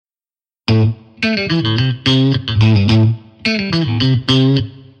Hey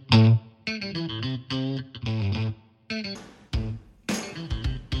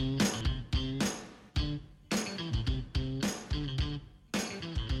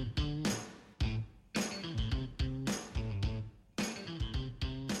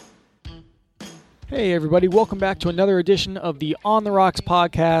everybody, welcome back to another edition of the On the Rocks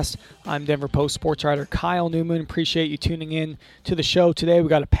podcast. I'm Denver Post sports writer Kyle Newman. Appreciate you tuning in to the show today. We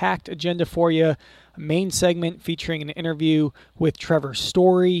got a packed agenda for you. A main segment featuring an interview with Trevor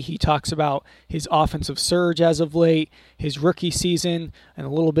Story. He talks about his offensive surge as of late, his rookie season, and a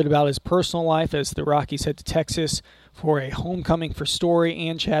little bit about his personal life as the Rockies head to Texas for a homecoming for Story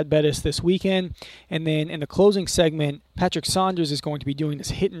and Chad Bettis this weekend. And then in the closing segment, Patrick Saunders is going to be doing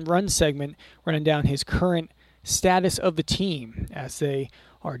this hit and run segment, running down his current status of the team as they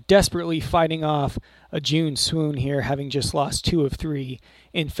are desperately fighting off a June swoon here, having just lost 2 of 3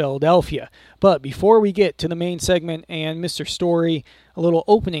 in Philadelphia. But before we get to the main segment and Mr. Story, a little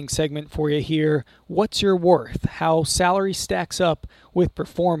opening segment for you here. What's your worth? How salary stacks up with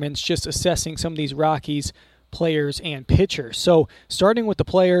performance, just assessing some of these Rockies players and pitchers. So starting with the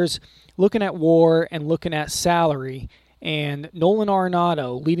players, looking at WAR and looking at salary, and Nolan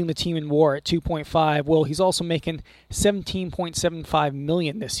Arenado leading the team in WAR at 2.5. Well, he's also making $17.75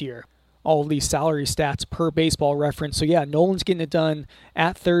 million this year. All of these salary stats per Baseball Reference. So yeah, Nolan's getting it done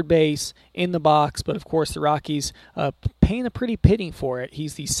at third base in the box, but of course the Rockies paying a pretty penny for it.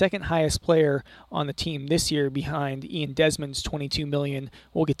 He's the second highest player on the team this year behind Ian Desmond's $22 million.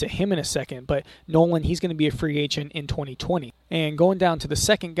 We'll get to him in a second, but Nolan, he's going to be a free agent in 2020. And going down to the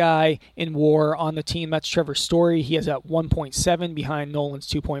second guy in WAR on the team, that's Trevor Story. He has at 1.7 behind Nolan's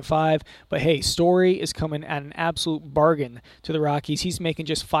 2.5. But hey, Story is coming at an absolute bargain to the Rockies. He's making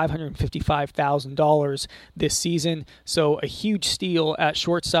just $555,000 this season. So a huge steal at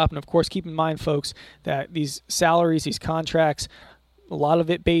shortstop. And of course, keep in mind, folks, that these salaries, these contracts, a lot of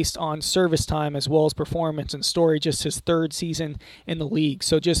it based on service time as well as performance, and Story just his third season in the league.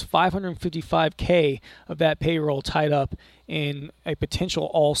 So just $555K of that payroll tied up in a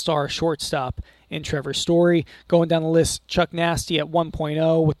potential all-star shortstop in Trevor Story. Going down the list, Chuck Nasty at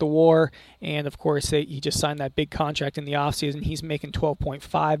 1.0 with the WAR, and of course he just signed that big contract in the offseason. He's making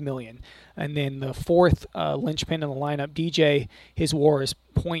 $12.5 million. And then the fourth linchpin in the lineup, DJ, his WAR is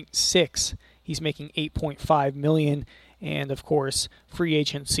 0.6. He's making $8.5 million. And, of course, free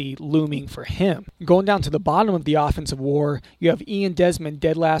agency looming for him. Going down to the bottom of the offensive WAR, you have Ian Desmond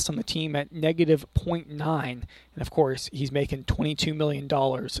dead last on the team at negative 0.9. And, of course, he's making $22 million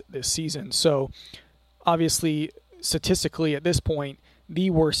this season. So, obviously, statistically at this point, the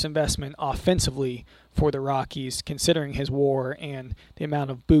worst investment offensively for the Rockies, considering his WAR and the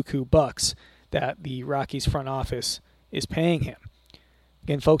amount of buku bucks that the Rockies front office is paying him.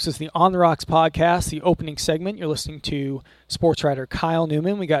 Again, folks, this is the On the Rocks podcast, the opening segment. You're listening to sports writer Kyle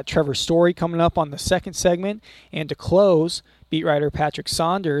Newman. We got Trevor Story coming up on the second segment. And to close, beat writer Patrick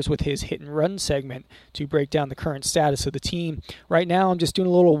Saunders with his hit and run segment to break down the current status of the team. Right now, I'm just doing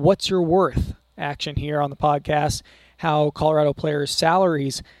a little what's your worth action here on the podcast, how Colorado players'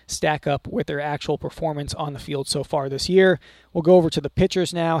 salaries stack up with their actual performance on the field so far this year. We'll go over to the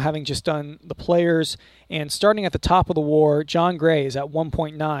pitchers now, having just done the players. And starting at the top of the WAR, Jon Gray is at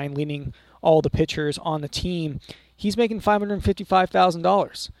 1.9, leading all the pitchers on the team. He's making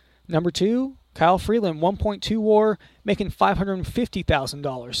 $555,000. Number 2, Kyle Freeland, 1.2 WAR, making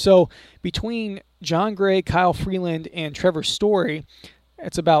 $550,000. So between Jon Gray, Kyle Freeland, and Trevor Story,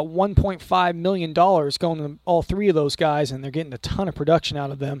 it's about $1.5 million going to all three of those guys, and they're getting a ton of production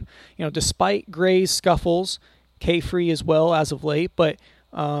out of them. You know, despite Gray's scuffles, K-Free as well as of late, but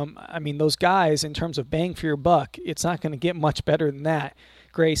those guys, in terms of bang for your buck, it's not going to get much better than that.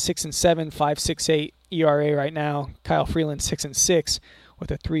 Gray 6-7, 5.68 ERA right now. Kyle Freeland 6-6 with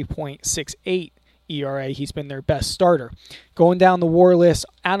a 3.68 ERA. He's been their best starter. Going down the WAR list,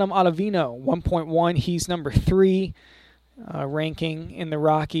 Adam Ottavino 1.1. He's number 3. Ranking in the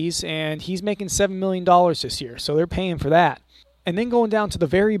Rockies, and he's making $7 million this year, so they're paying for that. And then going down to the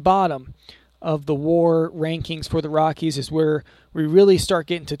very bottom of the WAR rankings for the Rockies is where we really start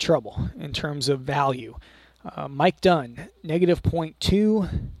getting into trouble in terms of value. Mike Dunn, negative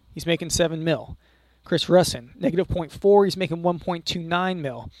 0.2, he's making $7 million. Chris Russin, negative 0.4, he's making $1.29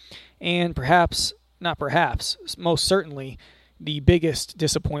 million. And most certainly, the biggest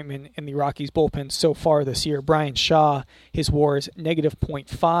disappointment in the Rockies bullpen so far this year, Bryan Shaw, his WAR is negative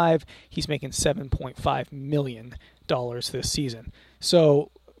 0.5. He's making $7.5 million this season. So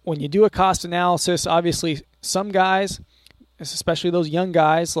when you do a cost analysis, obviously some guys, especially those young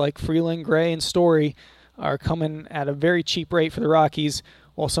guys like Freeland, Gray, and Story, are coming at a very cheap rate for the Rockies,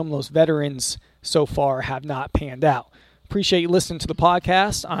 while some of those veterans so far have not panned out. Appreciate you listening to the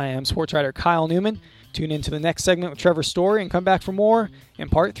podcast. I am sports writer Kyle Newman. Tune into the next segment with Trevor Story and come back for more in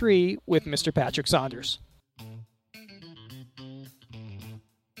part 3 with Mr. Patrick Saunders.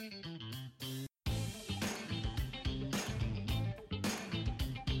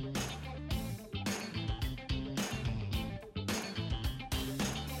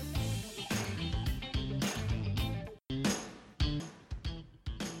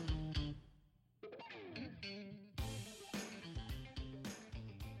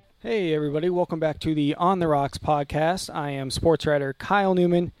 Hey everybody, welcome back to the On the Rocks podcast. I am sports writer Kyle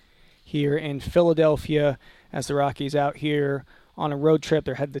Newman here in Philadelphia as the Rockies out here on a road trip.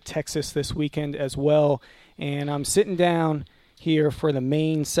 They're headed to Texas this weekend as well. And I'm sitting down here for the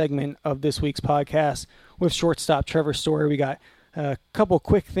main segment of this week's podcast with shortstop Trevor Story. We got a couple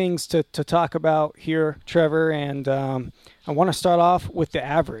quick things to talk about here, Trevor, and I want to start off with the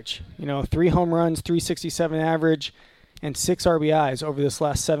average. 3 home runs, 367 average, and 6 RBIs over this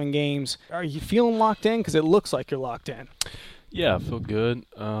last 7 games. Are you feeling locked in? Because it looks like you're locked in. Yeah, I feel good.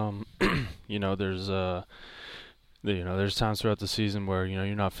 There's times throughout the season where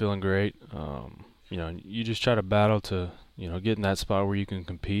you're not feeling great. You just try to battle to get in that spot where you can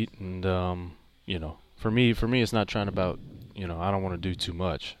compete. And for me, it's not trying about I don't want to do too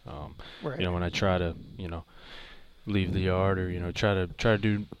much. Right. When I try to leave the yard or try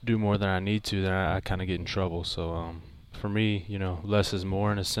to do more than I need to, then I kind of get in trouble. So for me, less is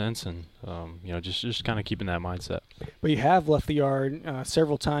more in a sense, and just kind of keeping that mindset. But you have left the yard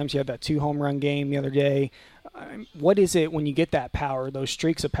several times. You had that 2 home run game the other day. What is it when you get that power, those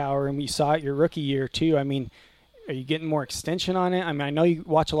streaks of power, and we saw it your rookie year too? I mean, are you getting more extension on it? I mean, I know you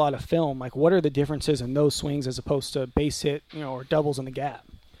watch a lot of film. Like, what are the differences in those swings as opposed to base hit, or doubles in the gap?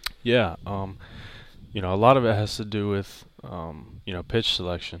 Yeah, a lot of it has to do with pitch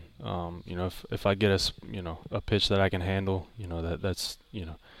selection. If I get a pitch that I can handle, that's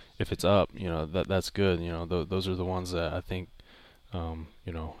if it's up, that's good. Those are the ones that I think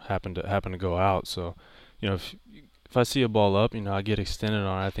happen to go out. So if I see a ball up, I get extended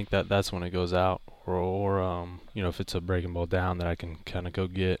on it. I think that's when it goes out. Or if it's a breaking ball down that I can kind of go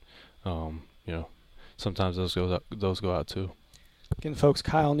get, sometimes those go out too. Again, folks,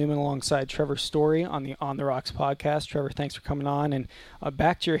 Kyle Newman alongside Trevor Story on the On the Rocks podcast. Trevor, thanks for coming on. And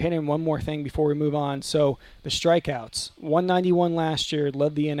back to your hitting, one more thing before we move on. So the strikeouts, 191 last year,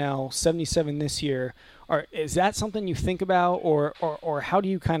 led the NL, 77 this year. Is that something you think about, or how do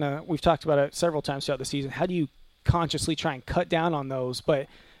you kind of, we've talked about it several times throughout the season, how do you consciously try and cut down on those, but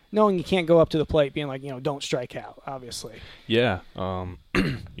knowing you can't go up to the plate being like, don't strike out, obviously. Yeah.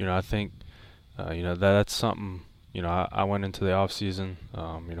 I think, that's something, I went into the off season,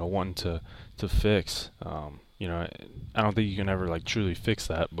 wanting to fix. I don't think you can ever truly fix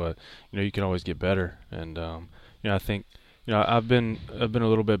that, but you can always get better. And I think I've been a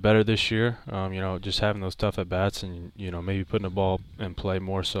little bit better this year. Just having those tough at bats and maybe putting the ball in play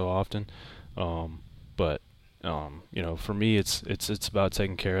more so often. But for me, it's about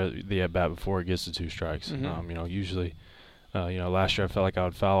taking care of the at bat before it gets to 2 strikes. Mm-hmm. Usually, last year I felt like I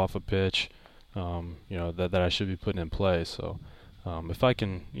would foul off a pitch. That I should be putting in play. So if I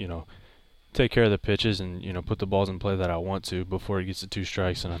can, take care of the pitches and, put the balls in play that I want to before it gets to 2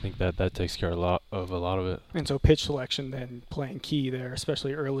 strikes, and I think that takes care of a lot of it. And so pitch selection then playing key there,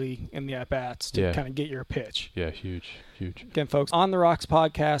 especially early in the at-bats to kind of get your pitch. Yeah, huge. Again, folks, On the Rocks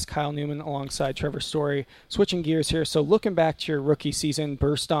podcast, Kyle Newman alongside Trevor Story. Switching gears here. So looking back to your rookie season,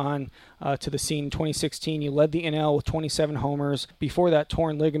 burst on to the scene in 2016. You led the NL with 27 homers. Before that,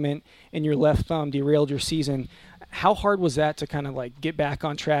 torn ligament in your left thumb derailed your season. How hard was that to kind of get back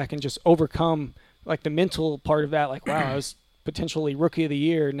on track and just overcome the mental part of that? Wow, I was potentially rookie of the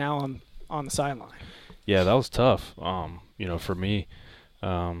year. Now I'm on the sideline. Yeah, that was tough. For me,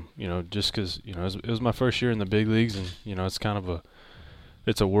 just because it was my first year in the big leagues, and it's kind of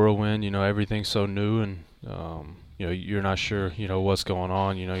it's a whirlwind. Everything's so new, and you're not sure what's going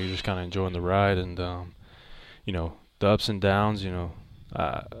on. You're just kind of enjoying the ride, and the ups and downs.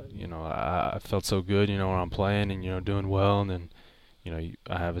 I felt so good, when I'm playing and, doing well, and then,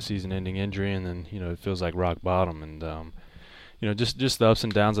 I have a season-ending injury, and then, it feels like rock bottom. And, just the ups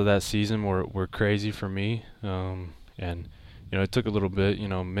and downs of that season were crazy for me. And, it took a little bit,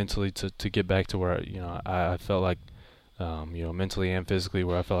 mentally to get back to where, I felt like, mentally and physically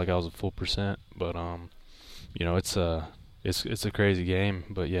where I felt like I was a full percent. But, it's a crazy game.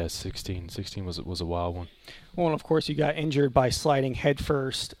 But, yeah, 16 was a wild one. Well, and of course, you got injured by sliding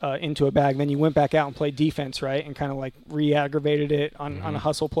headfirst into a bag. Then you went back out and played defense, right, and kind of re-aggravated it on a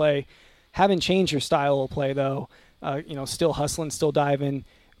hustle play. Haven't changed your style of play, though. Still hustling, still diving.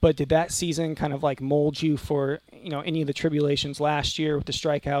 but did that season kind of like mold you for, any of the tribulations last year with the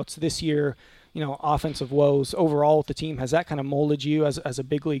strikeouts, this year, offensive woes overall with the team? Has that kind of molded you as a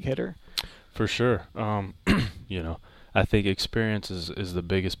big league hitter? For sure. I think experience is the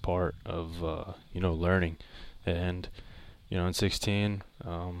biggest part of, learning. And, in 16,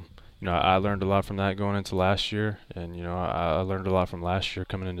 I learned a lot from that going into last year. And, I learned a lot from last year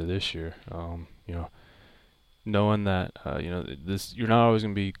coming into this year. Knowing that, this you're not always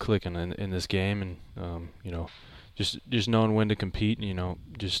going to be clicking in this game. And, just knowing when to compete,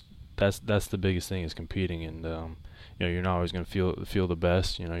 just that's the biggest thing is competing. And, you're not always going to feel the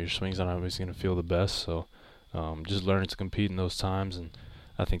best. Your swing's not always going to feel the best. So just learning to compete in those times, and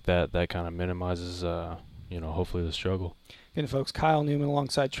I think that kind of minimizes, hopefully the struggle. Again, folks, Kyle Newman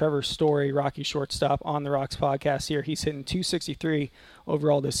alongside Trevor Story, Rocky shortstop on the Rocks podcast here. He's hitting .263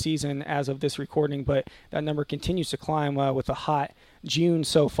 overall this season as of this recording, but that number continues to climb with a hot June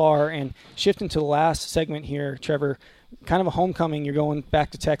so far. And shifting to the last segment here, Trevor, kind of a homecoming. You're going back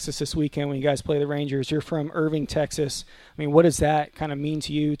to Texas this weekend when you guys play the Rangers. You're from Irving, Texas. I mean, what does that kind of mean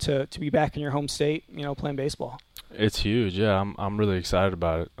to you to be back in your home state, playing baseball? It's huge. Yeah, I'm really excited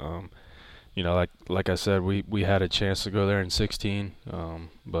about it. Like I said, we had a chance to go there in 16,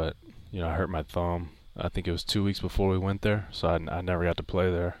 but I hurt my thumb. I think it was 2 weeks before we went there, so I never got to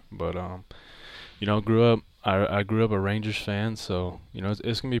play there. But I grew up a Rangers fan, so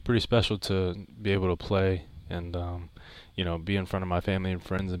it's gonna be pretty special to be able to play and be in front of my family and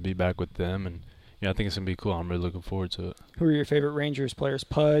friends and be back with them. And I think it's gonna be cool. I'm really looking forward to it. Who are your favorite Rangers players?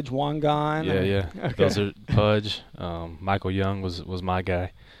 Pudge, Wangan? Yeah. Okay. Those are Pudge. Michael Young was my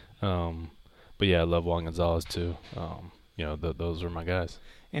guy. But yeah, I love Juan Gonzalez too. Those are my guys.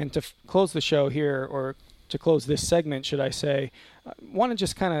 And to close the show here, or to close this segment, should I say, I want to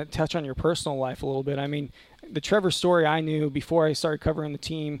just kind of touch on your personal life a little bit. I mean, the Trevor Story I knew before I started covering the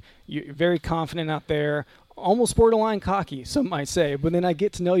team, you're very confident out there, almost borderline cocky, some might say. But then I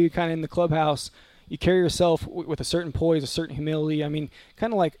get to know you kind of in the clubhouse. You carry yourself with a certain poise, a certain humility. I mean,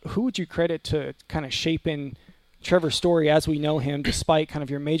 kind of like, who would you credit to kind of shaping Trevor Story as we know him, despite kind of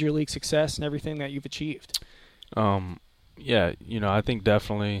your major league success and everything that you've achieved? I think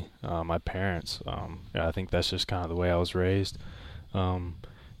definitely my parents. I think that's just kind of the way I was raised. To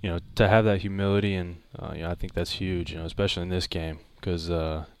have that humility, and I think that's huge. Especially in this game, because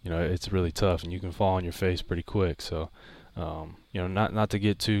it's really tough, and you can fall on your face pretty quick. So, not to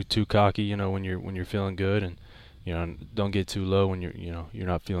get too cocky. When you're feeling good, and don't get too low when you're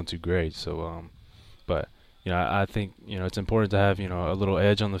not feeling too great. So, but. I think it's important to have a little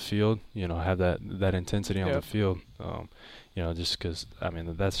edge on the field. Have that intensity on the field. Just because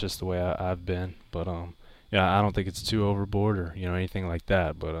that's just the way I've been. But I don't think it's too overboard or anything like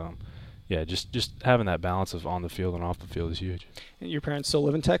that. But just having that balance of on the field and off the field is huge. And your parents still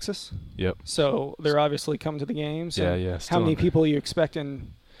live in Texas? Yep. So they're obviously coming to the games. Yeah. How many people are you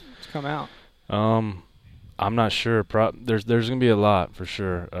expecting to come out? I'm not sure. There's gonna be a lot for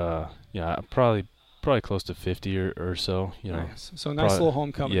sure. Probably close to 50 or so. Nice. So nice little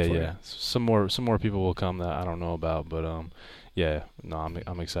homecoming. Yeah, for yeah. You. Some more people will come that I don't know about, but I'm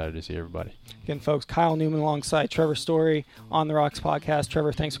excited to see everybody. Again, folks, Kyle Newman alongside Trevor Story on the Rocks podcast.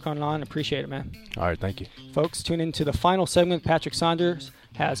 Trevor, thanks for coming on. Appreciate it, man. All right, thank you. Folks, tune in to the final segment. Patrick Saunders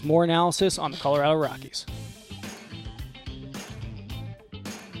has more analysis on the Colorado Rockies.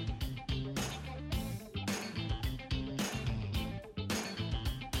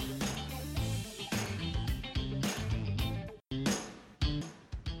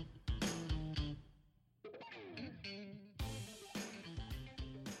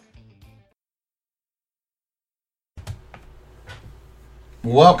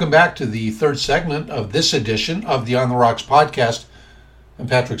 Welcome back to the third segment of this edition of the On the Rocks podcast. I'm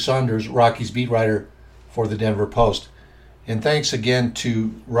Patrick Saunders, Rockies beat writer for the Denver Post. And thanks again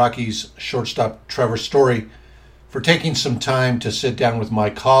to Rockies shortstop Trevor Story for taking some time to sit down with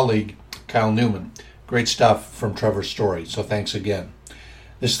my colleague, Kyle Newman. Great stuff from Trevor Story, so thanks again.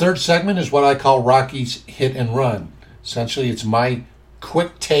 This third segment is what I call Rockies Hit and Run. Essentially, it's my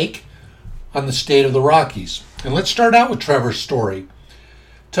quick take on the state of the Rockies. And let's start out with Trevor Story.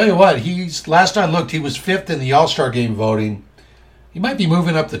 Tell you what, last I looked, he was 5th in the All-Star Game voting. He might be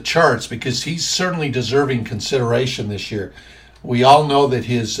moving up the charts because he's certainly deserving consideration this year. We all know that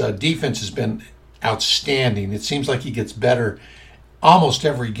his defense has been outstanding. It seems like he gets better almost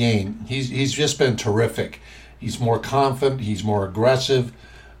every game. He's just been terrific. He's more confident. He's more aggressive.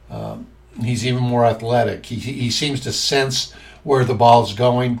 He's even more athletic. He seems to sense where the ball's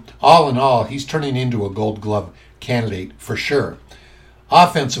going. All in all, he's turning into a Gold Glove candidate for sure.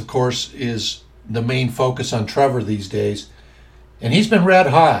 Offense, of course, is the main focus on Trevor these days. And he's been red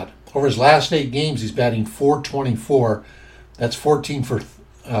hot. Over his last 8 games, he's batting .424. That's 14 for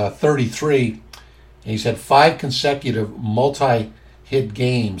 33. And he's had 5 consecutive multi-hit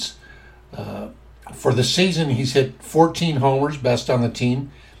games. For the season, he's hit 14 homers, best on the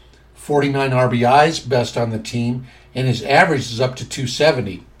team, 49 RBIs, best on the team, and his average is up to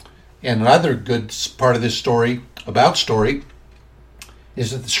 270. And another good part of this story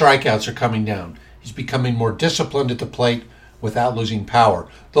is that the strikeouts are coming down. He's becoming more disciplined at the plate without losing power.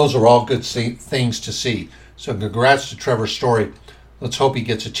 Those are all good things to see. So congrats to Trevor Story. Let's hope he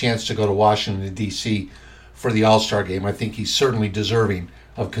gets a chance to go to Washington, D.C. for the All-Star game. I think he's certainly deserving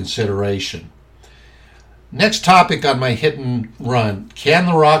of consideration. Next topic on my hit and run. Can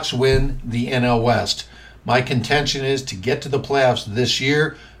the Rocks win the NL West? My contention is to get to the playoffs this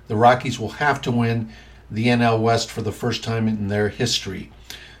year, the Rockies will have to win the NL West for the first time in their history.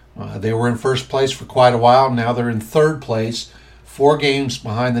 They were in first place for quite a while. Now they're in third place, 4 games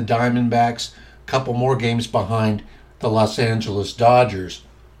behind the Diamondbacks, a couple more games behind the Los Angeles Dodgers.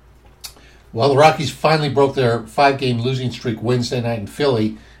 Well, the Rockies finally broke their 5-game losing streak Wednesday night in Philly.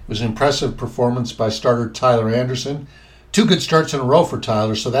 It was an impressive performance by starter Tyler Anderson. 2 good starts in a row for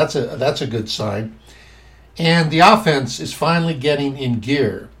Tyler, so that's a good sign. And the offense is finally getting in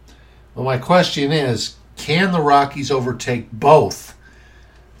gear. Well, my question is, can the Rockies overtake both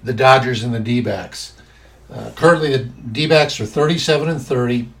the Dodgers and the D-backs? Currently, the D-backs are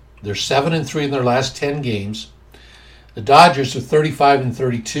 37-30. They're 7-3 in their last 10 games. The Dodgers are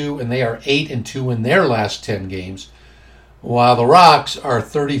 35-32, and they are 8-2 in their last 10 games, while the Rocks are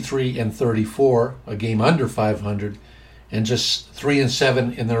 33-34, a game under 500, and just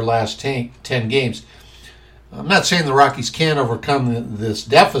 3-7 in their last 10 games. I'm not saying the Rockies can't overcome this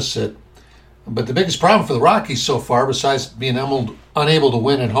deficit, but the biggest problem for the Rockies so far, besides being unable to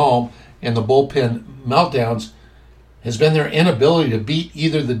win at home and the bullpen meltdowns, has been their inability to beat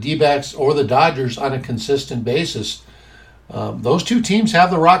either the D-backs or the Dodgers on a consistent basis. Those 2 teams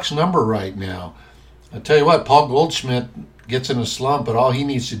have the Rocks' number right now. I'll tell you what, Paul Goldschmidt gets in a slump, but all he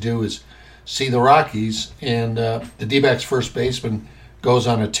needs to do is see the Rockies, and the D-backs' first baseman goes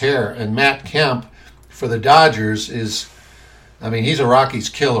on a tear. And Matt Kemp for the Dodgers he's a Rockies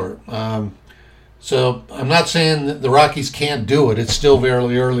killer. So I'm not saying that the Rockies can't do it. It's still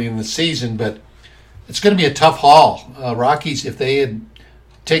very early in the season, but it's going to be a tough haul. Rockies, if they had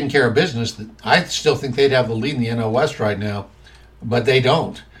taken care of business, I still think they'd have the lead in the NL West right now, but they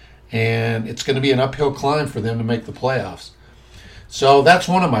don't. And it's going to be an uphill climb for them to make the playoffs. So that's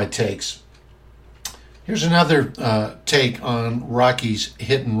one of my takes. Here's another take on Rockies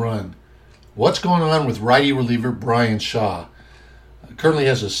hit and run. What's going on with righty reliever Bryan Shaw? Currently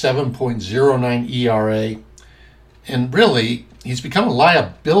has a 7.09 ERA, and really, he's become a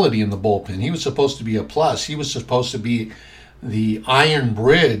liability in the bullpen. He was supposed to be a plus. He was supposed to be the iron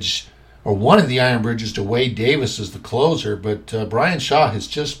bridge, or one of the iron bridges to Wade Davis as the closer, but Bryan Shaw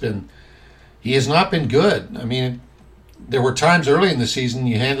he has not been good. I mean, there were times early in the season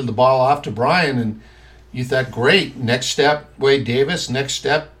you handed the ball off to Bryan, and you thought, great, next step, Wade Davis, next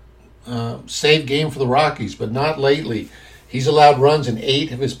step, save game for the Rockies, but not lately. He's allowed runs in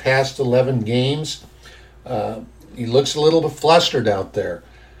 8 of his past 11 games. He looks a little bit flustered out there.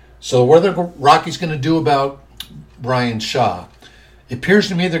 So what are the Rockies going to do about Bryan Shaw? It appears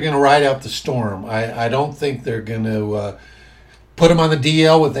to me they're going to ride out the storm. I don't think they're going to put him on the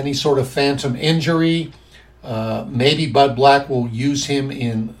DL with any sort of phantom injury. Maybe Bud Black will use him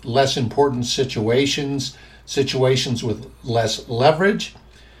in less important situations with less leverage.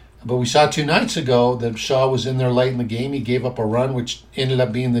 But we saw 2 nights ago that Shaw was in there late in the game. He gave up a run, which ended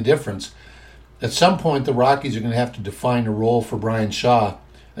up being the difference. At some point, the Rockies are going to have to define a role for Bryan Shaw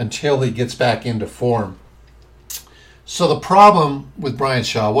until he gets back into form. So the problem with Bryan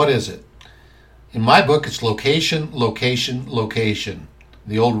Shaw, what is it? In my book, it's location, location, location,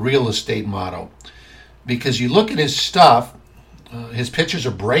 the old real estate motto. Because you look at his stuff, his pitches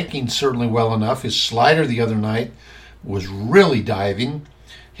are breaking certainly well enough. His slider the other night was really diving.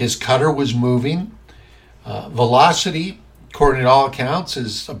 His cutter was moving. Velocity, according to all accounts,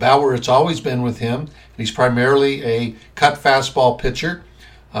 is about where it's always been with him. He's primarily a cut fastball pitcher.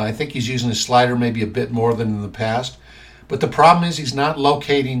 I think he's using his slider maybe a bit more than in the past. But the problem is he's not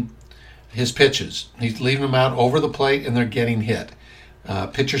locating his pitches. He's leaving them out over the plate, and they're getting hit.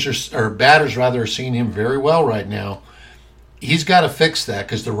 Batters are seeing him very well right now. He's got to fix that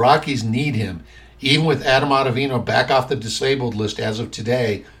because the Rockies need him. Even with Adam Ottavino back off the disabled list as of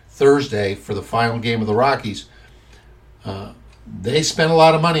today, Thursday, for the final game of the Rockies, they spent a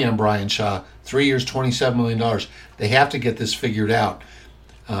lot of money on Bryan Shaw, 3 years, $27 million. They have to get this figured out.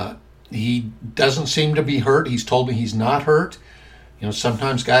 He doesn't seem to be hurt. He's told me he's not hurt.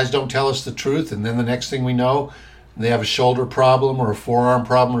 Sometimes guys don't tell us the truth, and then the next thing we know, they have a shoulder problem or a forearm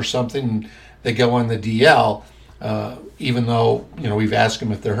problem or something, and they go on the DL, even though, we've asked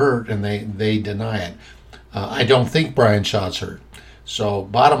them if they're hurt, and they deny it. I don't think Bryan Shaw's hurt. So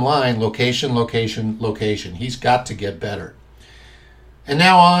bottom line, location. He's got to get better. And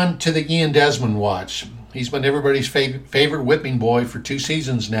now on to the Ian Desmond watch. He's been everybody's favorite whipping boy for 2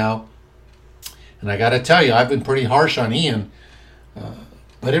 seasons now. And I got to tell you, I've been pretty harsh on Ian.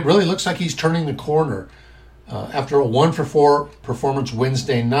 But it really looks like he's turning the corner. After a 1-for-4 performance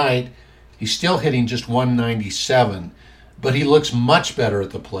Wednesday night, he's still hitting just 197. But he looks much better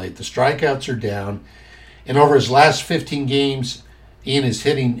at the plate. The strikeouts are down. And over his last 15 games, Ian is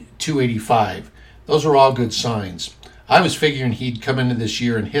hitting 285. Those are all good signs. I was figuring he'd come into this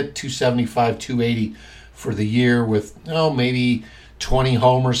year and hit 275, 280 for the year with, maybe 20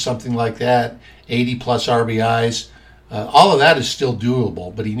 homers, something like that, 80-plus RBIs. All of that is still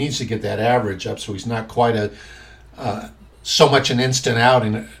doable, but he needs to get that average up so he's not quite so much an instant out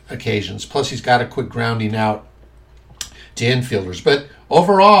in occasions. Plus, he's got to quit grounding out to infielders. But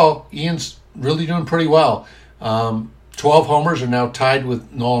overall, Ian's really doing pretty well. 12 homers are now tied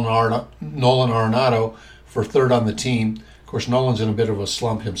with Nolan Arenado for third on the team. Of course, Nolan's in a bit of a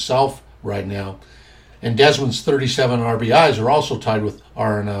slump himself right now. And Desmond's 37 RBIs are also tied with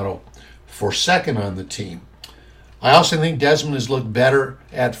Arenado for second on the team. I also think Desmond has looked better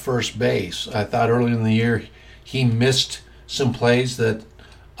at first base. I thought earlier in the year he missed some plays that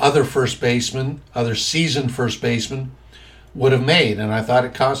other seasoned first basemen would have made, and I thought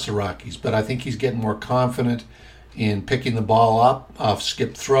it cost the Rockies. But I think he's getting more confident in picking the ball up off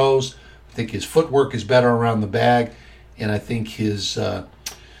skipped throws. I think his footwork is better around the bag, and I think his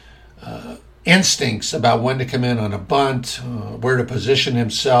instincts about when to come in on a bunt, where to position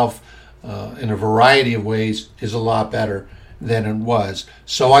himself in a variety of ways is a lot better than it was.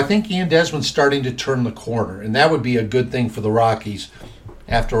 So I think Ian Desmond's starting to turn the corner, and that would be a good thing for the Rockies.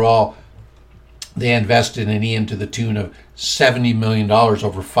 After all, they invested in Ian to the tune of $70 million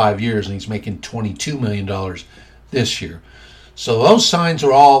over 5 years, and he's making $22 million this year. So those signs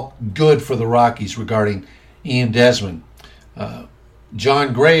are all good for the Rockies regarding Ian Desmond.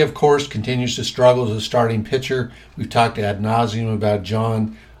 John Gray, of course, continues to struggle as a starting pitcher. We've talked ad nauseum about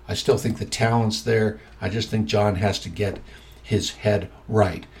John. I still think the talent's there. I just think John has to get his head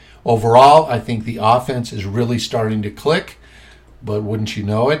right. Overall, I think the offense is really starting to click, but wouldn't you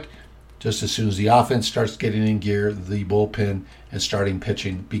know it, just as soon as the offense starts getting in gear, the bullpen and starting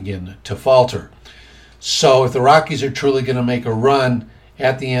pitching begin to falter. So if the Rockies are truly going to make a run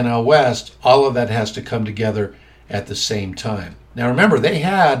at the NL West, all of that has to come together at the same time. Now remember,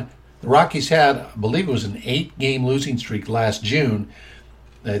 the Rockies had, I believe it was an 8-game losing streak last June.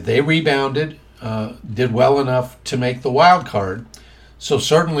 They rebounded, did well enough to make the wild card. So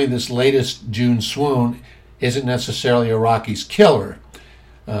certainly this latest June swoon isn't necessarily a Rockies killer.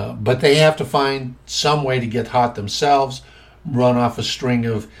 But they have to find some way to get hot themselves, run off a string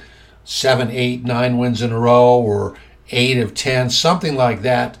of 7, 8, 9 wins in a row, or 8 of 10, something like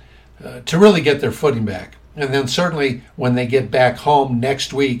that, to really get their footing back. And then certainly when they get back home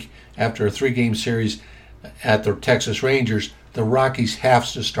next week after a 3-game series at the Texas Rangers, the Rockies have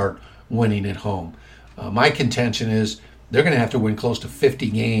to start winning at home. My contention is they're going to have to win close to 50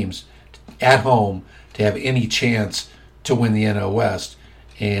 games at home to have any chance to win the NL West.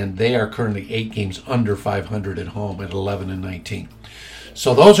 And they are currently 8 games under 500 at home at 11-19.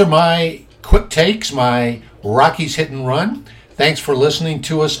 So those are my quick takes, my Rockies hit and run. Thanks for listening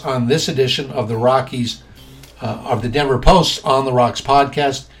to us on this edition of the Denver Post's On the Rocks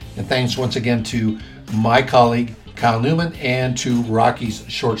podcast. And thanks once again to my colleague, Kyle Newman, and to Rockies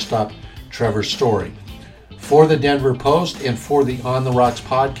shortstop, Trevor Story. For the Denver Post and for the On the Rocks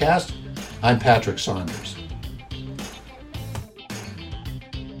podcast, I'm Patrick Saunders.